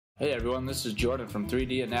Hey everyone, this is Jordan from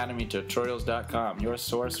 3D Anatomy Tutorials.com, your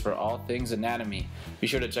source for all things anatomy. Be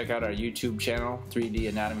sure to check out our YouTube channel, 3D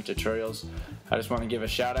Anatomy Tutorials. I just want to give a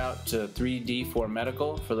shout out to 3D for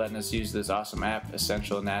Medical for letting us use this awesome app,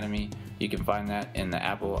 Essential Anatomy. You can find that in the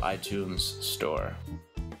Apple iTunes store.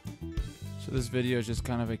 So this video is just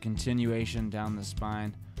kind of a continuation down the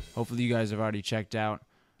spine. Hopefully you guys have already checked out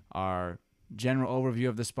our general overview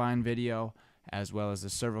of the spine video, as well as the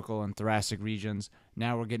cervical and thoracic regions.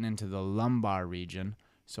 Now we're getting into the lumbar region.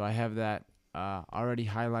 So I have that already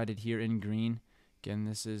highlighted here in green. Again,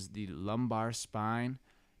 this is the lumbar spine.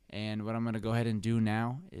 And what I'm going to go ahead and do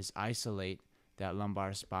now is isolate that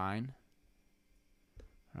lumbar spine.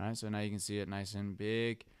 All right, so now you can see it nice and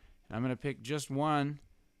big. And I'm going to pick just one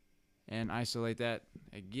and isolate that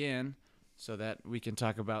again so that we can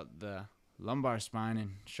talk about the lumbar spine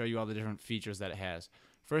and show you all the different features that it has.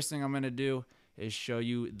 First thing I'm going to do is show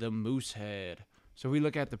you the moose head. So we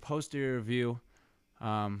look at the posterior view.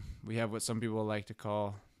 We have what some people like to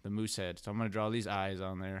call the moose head. So I'm going to draw these eyes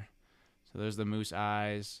on there. So there's the moose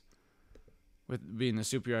eyes, with being the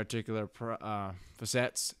superior articular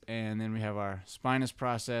facets, and then we have our spinous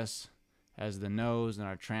process as the nose and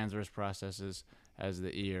our transverse processes as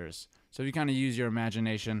the ears. So if you kind of use your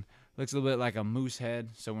imagination, looks a little bit like a moose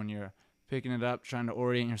head. So when you're picking it up, trying to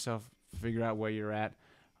orient yourself, figure out where you're at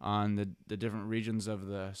on the different regions of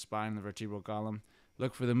the spine, the vertebral column,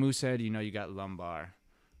 look for the moose head, you know you got lumbar.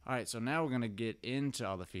 Alright, so now we're going to get into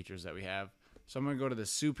all the features that we have. So I'm going to go to the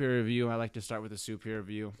superior view. I like to start with the superior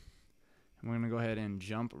view. I'm going to go ahead and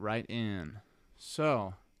jump right in.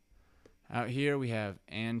 So out here we have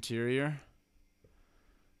anterior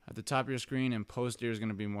at the top of your screen, and posterior is going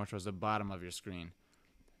to be more towards the bottom of your screen.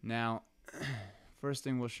 Now, first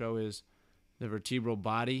thing we'll show is the vertebral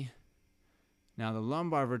body. Now the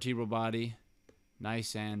lumbar vertebral body,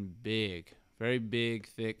 nice and big, very big,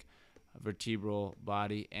 thick vertebral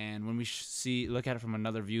body. And when we look at it from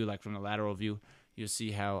another view, like from the lateral view, you'll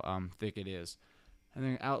see how thick it is. And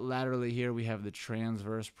then out laterally here, we have the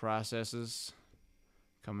transverse processes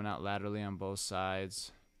coming out laterally on both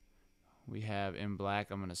sides. We have in black,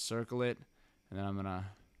 I'm going to circle it, and then I'm going to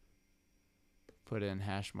put in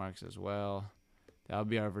hash marks as well. That'll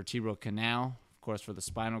be our vertebral canal, of course, for the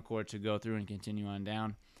spinal cord to go through and continue on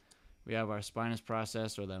down. We have our spinous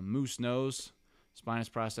process, or the moose nose spinous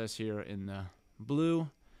process here in the blue.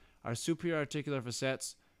 Our superior articular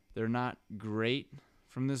facets, they're not great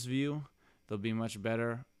from this view. They'll be much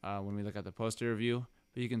better when we look at the posterior view,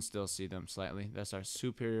 but you can still see them slightly. That's our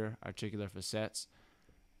superior articular facets.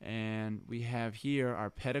 And we have here our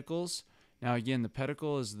pedicles. Now again, the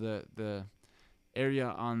pedicle is the area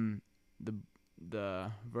on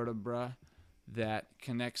the vertebra that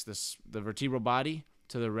connects the vertebral body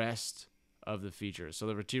to the rest of the features. So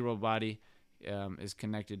the vertebral body is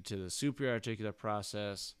connected to the superior articular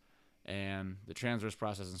process and the transverse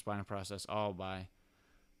process and spinal process, all by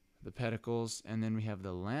the pedicles. And then we have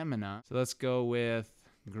the lamina. So let's go with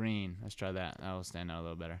green. Let's try that. That will stand out a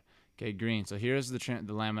little better. Okay, green. So here's the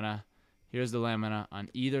lamina. Here's the lamina on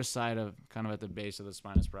either side of, kind of at the base of the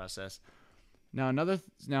spinous process. Now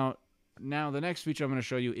now the next feature I'm going to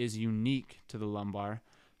show you is unique to the lumbar.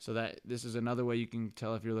 So that this is another way you can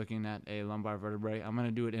tell if you're looking at a lumbar vertebrae. I'm going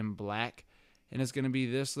to do it in black, and it's going to be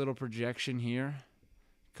this little projection here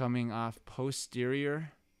coming off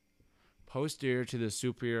posterior to the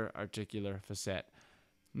superior articular facet.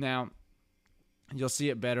 Now you'll see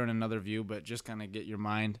it better in another view, but just kind of get your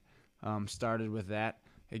mind started with that.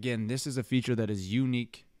 Again, this is a feature that is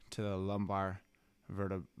unique to the lumbar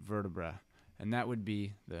vertebra, and that would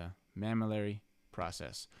be the mammillary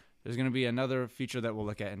process. There's going to be another feature that we'll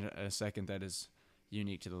look at in a second that is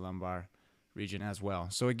unique to the lumbar region as well.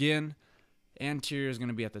 So again, anterior is going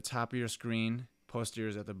to be at the top of your screen, posterior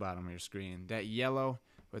is at the bottom of your screen. That yellow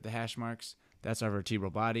with the hash marks, that's our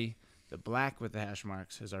vertebral body. The black with the hash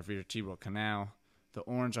marks is our vertebral canal. The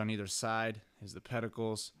orange on either side is the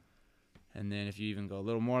pedicles. And then if you even go a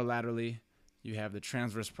little more laterally, you have the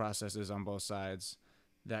transverse processes on both sides.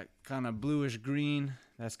 That kind of bluish green,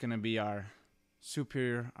 that's going to be our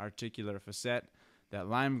superior articular facet. That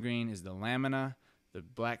lime green is the lamina. The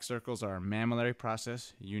black circles are our mammillary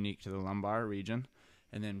process, unique to the lumbar region.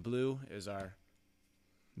 And then blue is our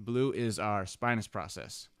spinous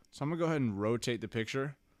process. So I'm going to go ahead and rotate the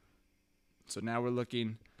picture. So now we're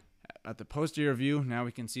looking at the posterior view. Now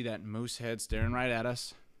we can see that moose head staring right at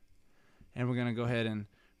us. And we're going to go ahead and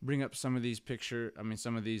bring up some of these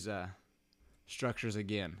structures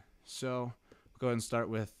again. So we'll go ahead and start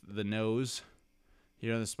with the nose.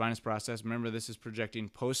 Here, the spinous process. Remember, this is projecting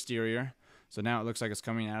posterior. So now it looks like it's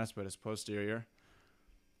coming at us, but it's posterior.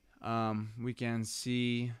 We can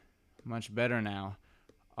see much better now,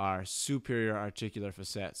 are superior articular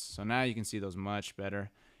facets. So now you can see those much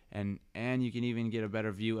better, and you can even get a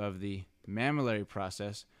better view of the mammillary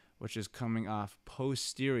process, which is coming off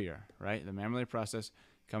posterior, right? The mammillary process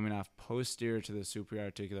coming off posterior to the superior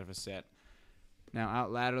articular facet. Now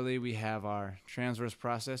out laterally we have our transverse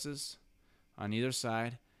processes on either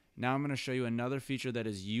side. Now I'm going to show you another feature that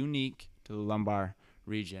is unique to the lumbar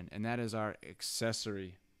region, and that is our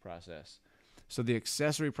accessory process. So the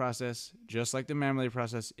accessory process, just like the mammillary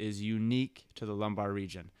process, is unique to the lumbar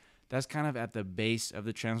region. That's kind of at the base of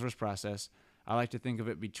the transverse process. I like to think of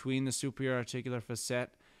it between the superior articular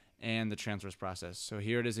facet and the transverse process. So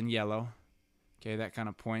here it is in yellow. Okay, that kind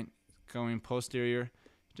of point going posterior,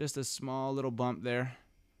 just a small little bump there.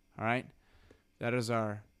 All right, that is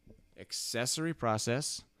our accessory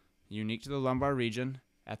process, unique to the lumbar region,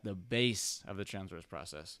 at the base of the transverse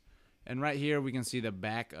process. And right here we can see the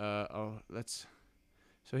back. So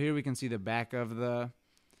here we can see the back of the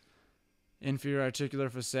inferior articular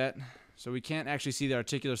facet. So we can't actually see the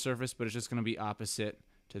articular surface, but it's just going to be opposite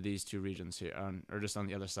to these two regions here, or just on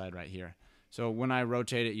the other side right here. So when I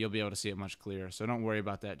rotate it, you'll be able to see it much clearer. So don't worry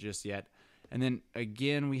about that just yet. And then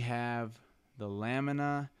again, we have the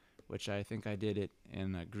lamina, which I think I did it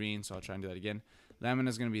in green, so I'll try and do that again. Lamina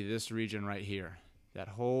is going to be this region right here, that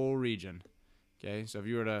whole region. Okay, so if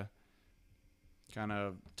you were to kind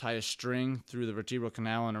of tie a string through the vertebral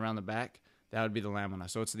canal and around the back, that would be the lamina.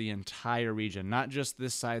 So it's the entire region, not just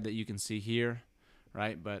this side that you can see here,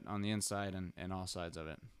 right, but on the inside and all sides of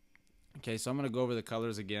it. Okay, so I'm going to go over the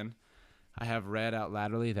colors again. I have red out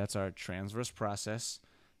laterally. That's our transverse process.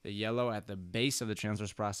 The yellow at the base of the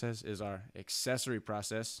transverse process is our accessory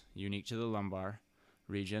process, unique to the lumbar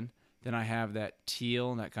region. Then I have that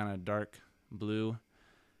teal, that kind of dark blue.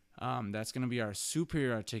 That's going to be our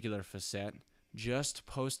superior articular facet. Just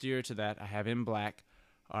posterior to that, I have in black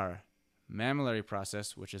our mammillary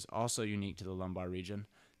process, which is also unique to the lumbar region.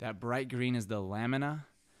 That bright green is the lamina.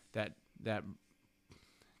 That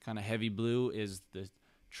kind of heavy blue is the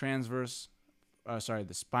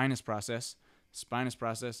the spinous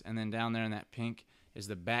process. And then down there in that pink is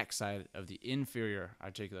the back side of the inferior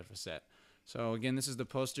articular facet. So again, this is the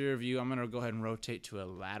posterior view. I'm going to go ahead and rotate to a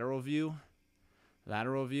lateral view.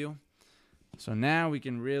 So now we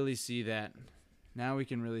can really see that.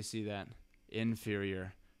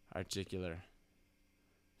 Inferior articular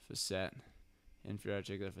facet.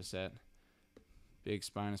 Big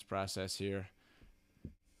spinous process here.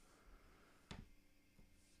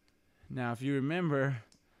 Now, if you remember,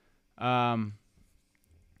 the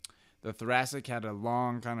thoracic had a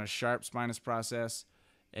long, kind of sharp spinous process,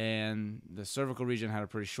 and the cervical region had a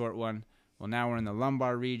pretty short one. Well, now we're in the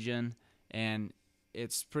lumbar region, and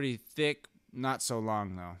it's pretty thick, not so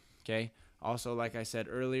long though. Okay. Also, like I said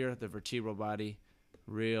earlier, the vertebral body,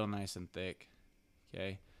 real nice and thick.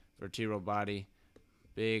 Okay. Vertebral body,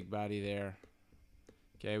 big body there.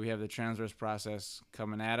 Okay. We have the transverse process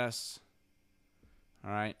coming at us.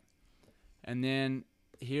 All right. And then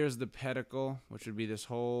here's the pedicle, which would be this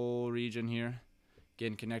whole region here.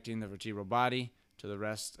 Again, connecting the vertebral body to the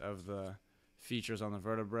rest of the features on the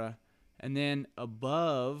vertebra. And then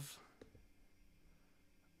above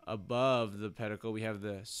the pedicle, we have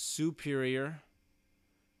the superior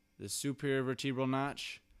vertebral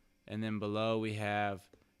notch, and then below we have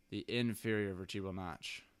the inferior vertebral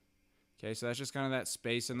notch. Okay, so that's just kind of that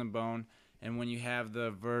space in the bone. And when you have the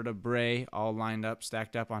vertebrae all lined up,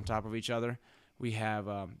 stacked up on top of each other, we have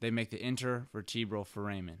they make the intervertebral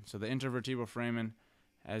foramen. So the intervertebral foramen,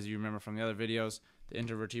 as you remember from the other videos, the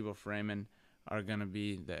intervertebral foramen are going to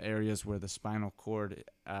be the areas where the spinal cord,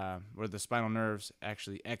 where the spinal nerves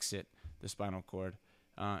actually exit the spinal cord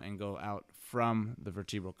and go out from the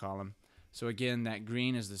vertebral column. So again, that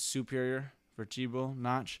green is the superior vertebral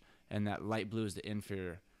notch, and that light blue is the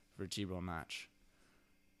inferior vertebral notch.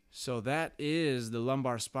 So that is the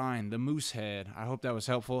lumbar spine, the moose head. I hope that was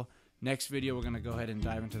helpful. Next video, we're going to go ahead and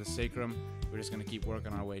dive into the sacrum. We're just going to keep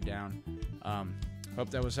working our way down. Hope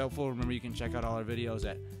that was helpful. Remember, you can check out all our videos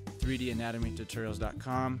at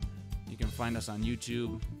 3danatomytutorials.com. You can find us on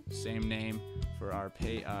YouTube, same name for our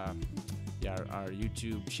our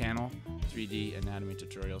YouTube channel, 3D Anatomy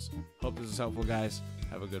Tutorials. Hope this is helpful, guys.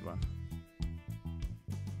 Have a good one.